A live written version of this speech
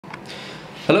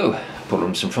Hello, Paul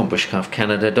Robinson from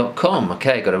bushcraftcanada.com.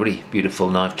 Okay, got a really beautiful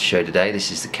knife to show today.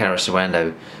 This is the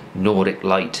Karesuando Nordic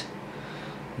Light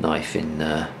knife in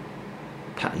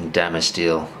pattern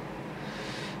Damasteel.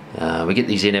 We get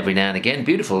these in every now and again.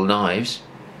 Beautiful knives.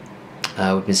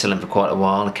 We've been selling for quite a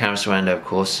while. Karesuando, of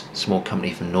course, small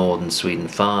company from northern Sweden,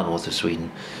 far north of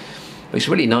Sweden. Makes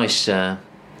really nice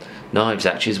knives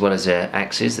actually, as well as their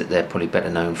axes that they're probably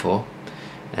better known for.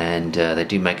 And they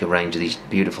do make a range of these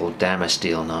beautiful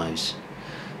Damasteel knives.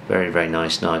 Very, very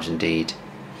nice knives indeed.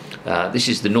 This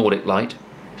is the Nordic Light,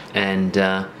 and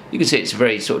you can see it's a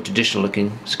very sort of traditional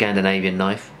looking Scandinavian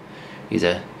knife. These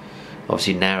are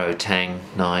obviously narrow tang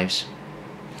knives.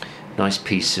 Nice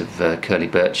piece of curly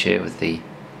birch here with the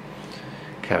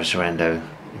Karesuando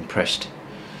impressed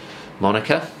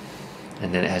moniker,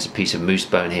 and then it has a piece of moose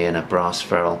bone here and a brass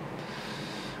ferrule.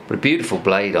 But a beautiful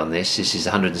blade on this. This is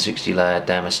 160 layer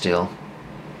Damasteel.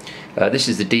 This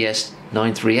is the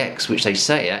DS93X, which they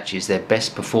say actually is their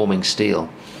best performing steel.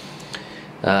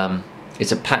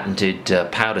 It's a patented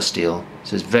powder steel,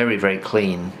 so it's very, very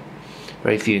clean.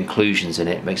 Very few inclusions in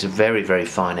it. It makes a very, very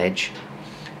fine edge.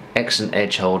 Excellent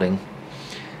edge holding.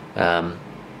 Like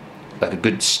a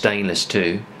good stainless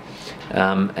too.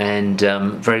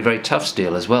 Very, very tough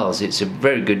steel as well. It's a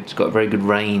very good. It's got a very good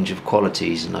range of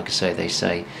qualities, and like I say, they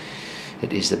say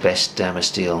it is the best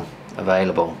Damasteel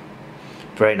available.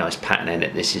 Very nice pattern in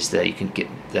it. This is they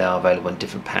are available in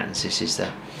different patterns. This is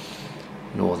the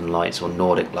Northern Lights or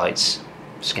Nordic Lights,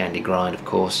 Scandi grind, of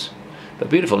course. But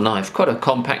beautiful knife. Quite a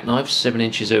compact knife, 7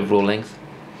 inches overall length,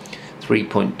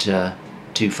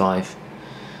 3.25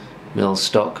 mil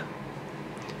stock.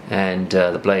 And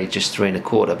the blade just 3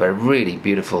 1/4, but a really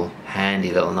beautiful,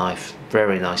 handy little knife.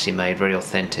 Very nicely made, very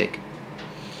authentic,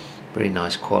 very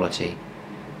nice quality.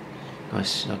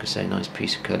 Nice, like I say, nice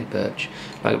piece of curly birch.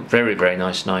 Like, very, very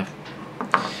nice knife.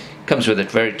 Comes with a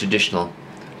very traditional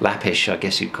lappish, I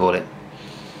guess you'd call it,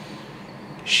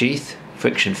 sheath,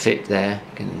 friction fit there.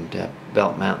 You can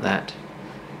belt mount that.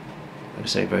 Like I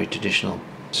say, very traditional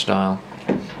style.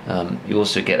 You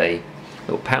also get a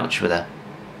little pouch with a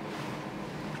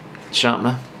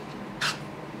sharpener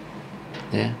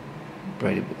there,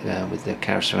 braided with the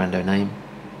Karesuando name,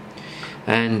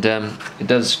 and it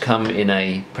does come in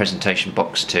a presentation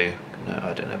box too. No,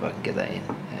 I don't know if I can get that in.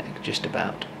 Just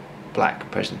about black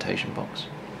presentation box.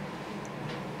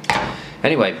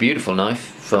 Anyway, beautiful knife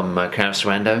from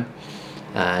Karesuando,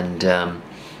 and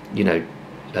you know,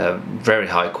 very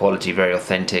high quality, very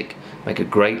authentic. Make a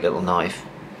great little knife,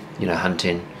 you know,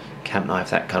 hunting, camp knife,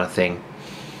 that kind of thing.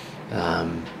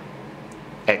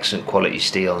 Excellent quality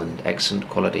steel and excellent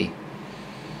quality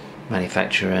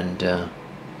manufacture and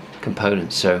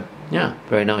components. So yeah,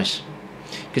 very nice.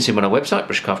 You can see them on our website,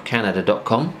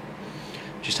 bushcraftcanada.com.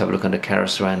 Just have a look under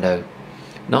Karesuando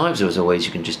knives. As always,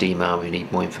 you can just email me if you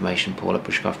need more information, Paul at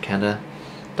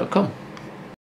bushcraftcanada.com.